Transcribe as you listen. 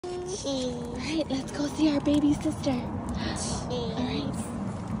All right, let's go see our baby sister. All right.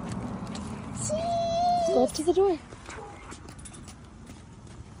 Let's go up to the door.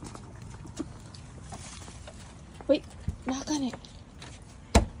 Wait, knock on it.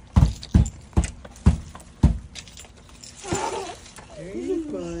 Hey,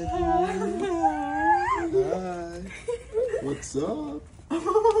 buddy. Hi. What's up?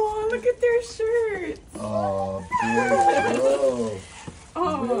 Oh, look at their shirts. Oh, beautiful.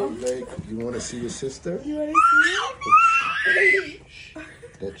 Oh. You want to see your sister? You want to see it?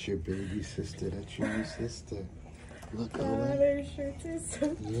 That's your baby sister. That's your new sister. Look, Oh, Owen. their shirts are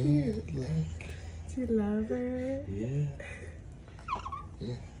so Yeah, cute. look. Do you love her? Yeah.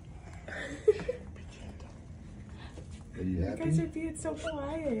 Yeah. Are you You guys are happy? being so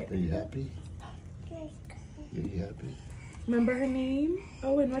quiet. Are you happy? Are you happy? Remember her name?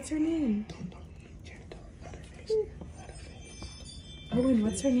 Owen, what's her name? Don't. Not her face. Not her face. Owen,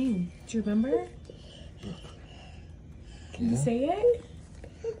 what's her name? Do you remember? Can you say it?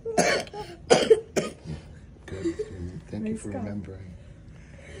 Good. Thank you Nice for job. remembering.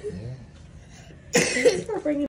 Yeah. Thanks for bringing